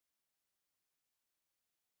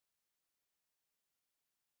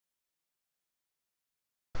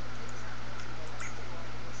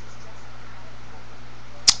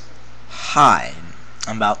Hi,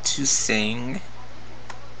 I'm about to sing.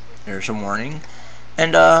 There's a warning.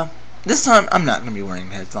 And this time I'm not going to be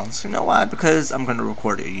wearing headphones. You know why? Because I'm going to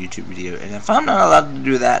record a YouTube video. And if I'm not allowed to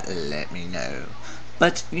do that, let me know.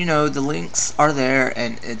 But, you know, the links are there,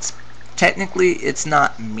 and it's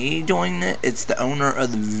not me doing it. It's the owner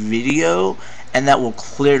of the video. And that will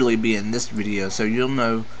clearly be in this video. So you'll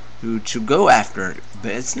know who to go after.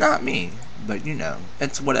 But it's not me. But, you know,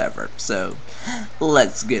 it's whatever. So,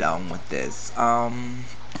 let's get on with this. And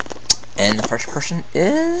the first person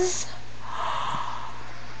is...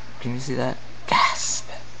 Can you see that? Gasp!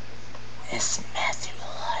 It's Matthew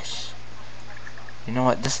Lush. You know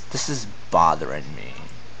what? This is bothering me.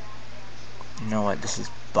 You know what? This is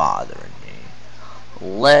bothering me.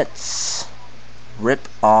 Let's rip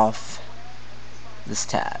off this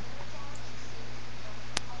tab.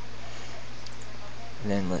 And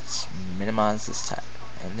then let's minimize this tab.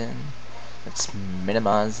 And then let's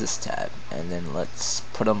minimize this tab. And then let's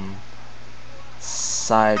put them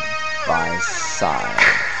side by side.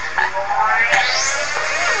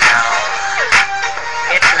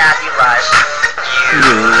 It's Matthew Lush.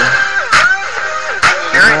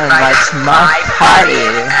 You're invited to my party.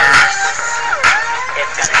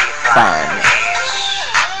 It's gonna be fun.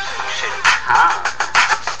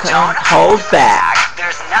 Don't hold back.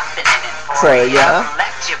 There's nothing in it for ya. Let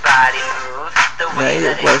your body move the way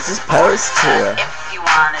that it's supposed to. If you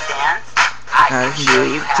wanna dance, I can show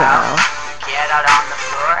you how. Get out on the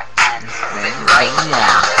floor and move it right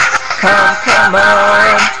now. Come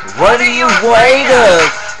on, what are you waiting of?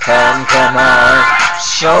 Come on,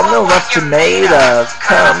 show me what you're made of.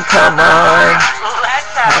 Come on, Let's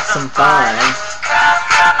have some fun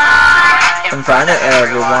in front of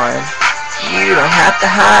everyone. You don't have to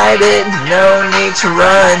hide it, no need to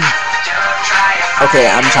run. Okay,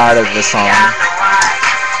 I'm tired of this song.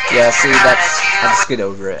 Yeah, see, I just get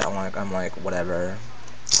over it. I'm like, whatever.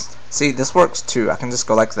 See, this works too. I can just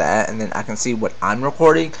go like that, and then I can see what I'm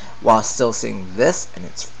recording while still seeing this, and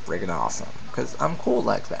it's friggin' awesome. Because I'm cool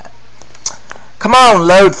like that. Come on,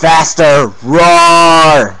 load faster!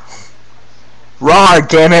 Roar! Roar,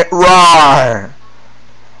 damn it, roar!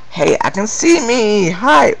 Hey, I can see me!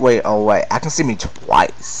 Hi! Wait, oh wait, I can see me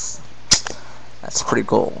twice. That's pretty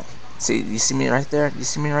cool. See, you see me right there? You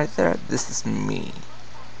see me right there? This is me.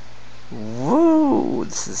 Woo!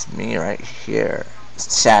 This is me right here.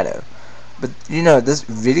 It's shadow. But, you know, this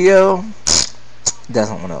video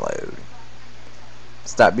doesn't want to load.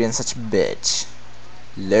 Stop being such a bitch.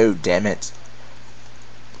 Load, damn it.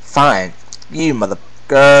 Fine. You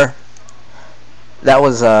motherfucker. That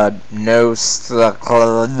was no.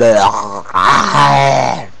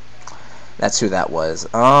 That's who that was.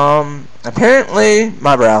 Apparently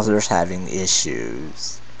my browser's having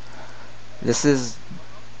issues. This is,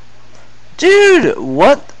 dude,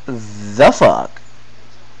 what the fuck?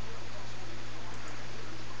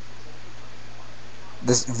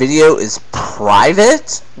 This video is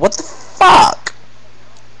private? What the fuck?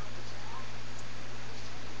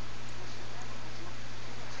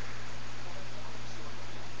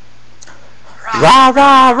 Ra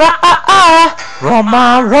ra ra ah ah,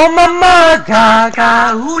 Roma Roma ma ga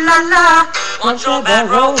ga ooh la la. Want your bad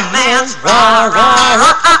romance? Ra ra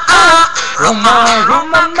ra ah ah, Roma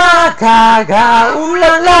Roma ma ga ga ooh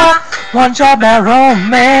la la. Want your bad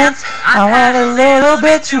romance? I want a little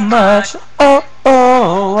bit too much. Oh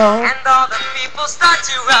oh oh. And all the people start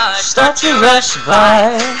to rush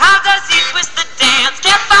by. How does he twist the dance?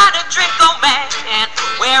 Can't find a drink, oh man.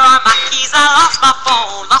 Where are my keys? I lost my phone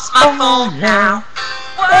now.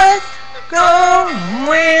 What's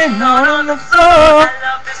going on the floor? I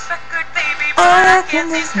love this record, baby, but I I can't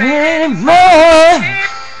can't see take anymore.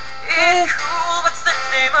 It's cool, what's the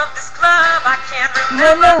name of this club? I can't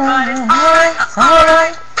No, remember, no, but it's no, alright, it's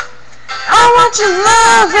alright. I want your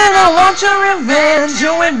love and I want your revenge.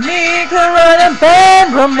 You and me could write a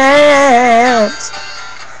bad romance.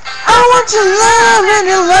 I want your love and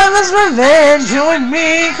your love is revenge. You and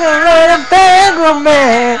me could write a bad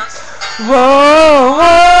romance. Whoa,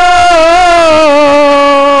 whoa.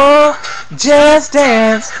 Just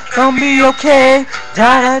dance, gonna be okay.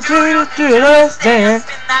 Da do do let's dance.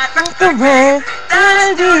 The rain,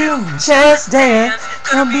 da do you just dance,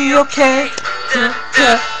 gonna be okay.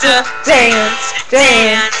 Dance,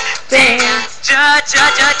 dance, dance.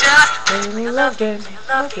 Baby, love game,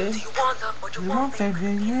 love game. You won't play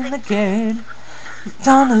me in the game. It's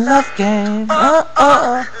on the love game.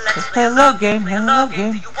 Let's play love game, love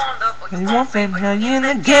game. You won't play me in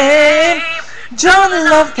the game. Join the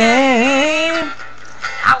love game.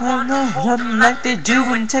 I wanna run like they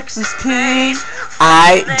do in Texas Kings.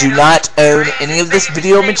 I do not own any of this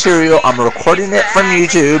video material. I'm recording it from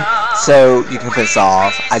YouTube. So you can piss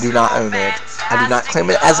off. I do not own it. I do not claim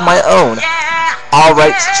it as my own. All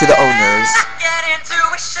rights to the owners.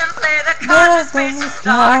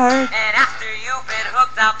 And after you've been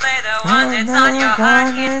hooked, I'll play the one that's on your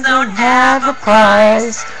heart. Kids don't have a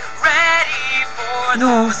price. Ready for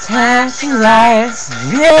those flashing lights.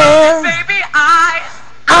 Yeah. Baby,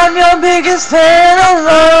 I'm your biggest fan. I'm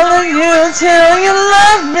loving you until you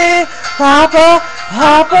love me. Paparazzi.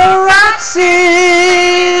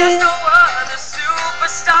 no other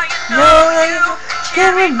superstar, you No, know you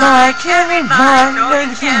can't read my, no,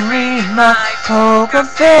 you can't read my poker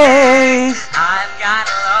face. I've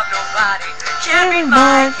gotta love nobody. Can't read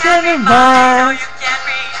my, No, you can't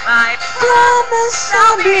read my promise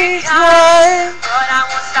I'll be kind but I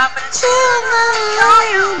won't stop till until I know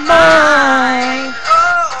you mine.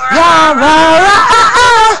 oh, Ra ra ra ah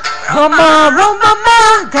ah, Roma Roma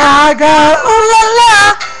ma, Gaga ooh la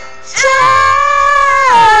la,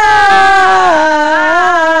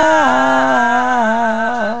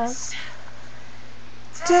 just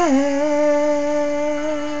dance.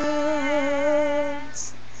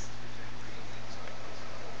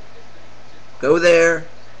 Go there,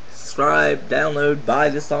 subscribe, download, buy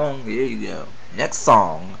the song. Here you go. Next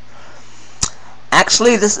song.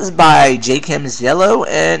 Actually, this is by J. Kim's Yellow,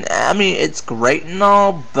 and I mean, it's great and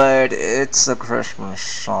all, but it's a Christmas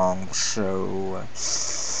song, so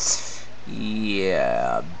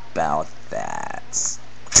yeah, about that.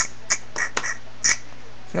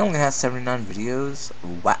 He only has 79 videos.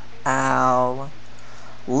 Wow.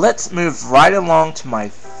 Let's move right along to my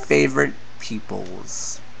favorite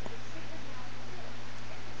peoples.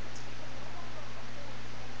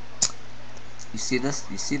 You see this?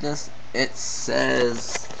 You see this? It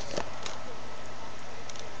says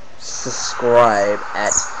subscribe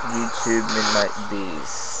at YouTube Midnight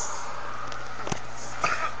Beast.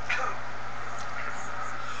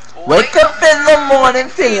 Wake up in the morning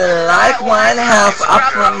feeling like Winehouse.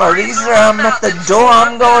 Up from Marisa, I'm at the door.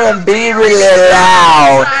 I'm gonna be really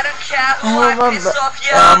loud.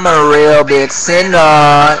 I'm a real big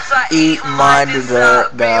sinner. Eat my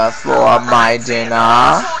dessert before my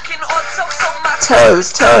dinner.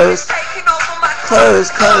 Toast, toast.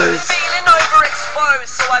 Clothes, clothes.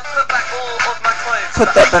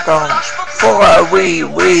 Put that back on. Before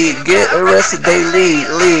we get arrested, they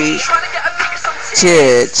leave.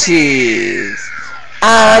 Cheese.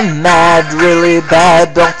 I'm mad, really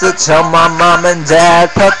bad. Don't you tell my mom and dad.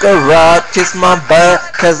 Pucker up, kiss my butt,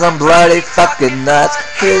 cause I'm bloody fucking nuts.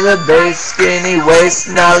 Hear the bass, skinny waist,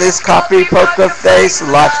 now this coffee poker face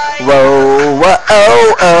like whoa, whoa,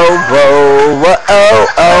 oh, oh, whoa, whoa, oh,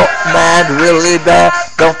 oh. Mad, really bad.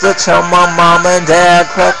 Don't you tell my mom and dad.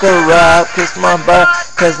 Pucker up, kiss my butt,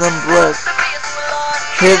 cause I'm bloody.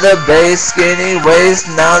 Hear the bass, skinny waist,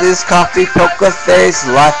 now this coffee poker face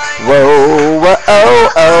like whoa, whoa,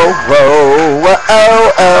 oh, oh, whoa, whoa,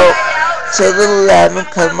 oh, oh. Till 11,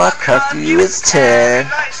 cause my curfew is 10.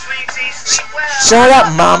 Shut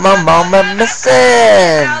up, mama,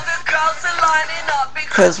 missing.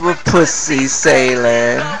 Cause we're pussy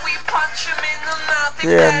sailing.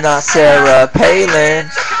 They're not Sarah Palin.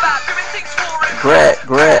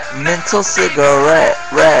 Gret, mental cigarette,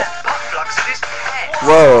 ret.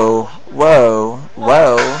 Whoa, whoa,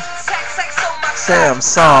 whoa. Sam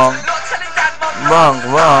song.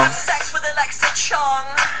 Wrong.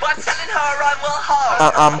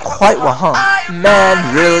 I'm quite wahung.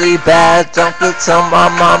 Man, really bad. Don't you tell my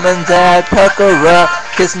mom and dad. Pucker up,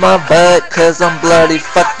 kiss my butt, cause I'm bloody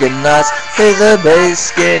fucking nuts. Hear the bass,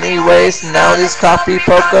 skinny waist, now this coffee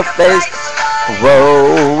poker face.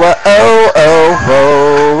 Whoa, whoa, oh, oh,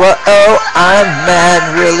 whoa, whoa, oh. I'm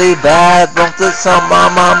mad, really bad. Don't you tell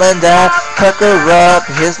my mom and dad. Pucker up,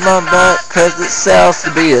 here's my butt, cause it sells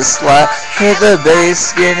to be a slut. Hear the bass,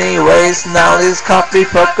 skinny waist, now this coffee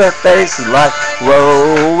poker face like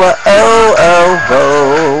whoa, whoa, oh, oh,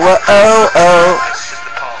 whoa, whoa, oh, oh.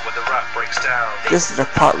 This is the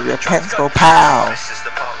part where your pants go pow.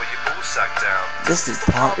 This is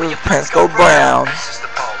the part where your pants go brown.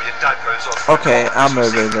 Okay, I'm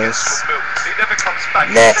over this.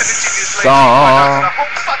 Next song.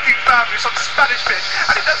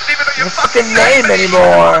 No fucking name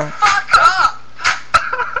anymore.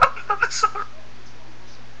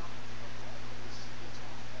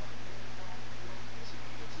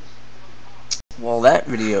 Well, that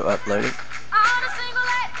video uploaded.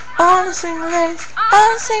 On a single lace,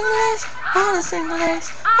 on a single lace, on a single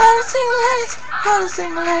lace, on a single lace, on a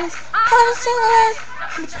single lace, on a single lace.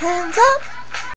 Hands up.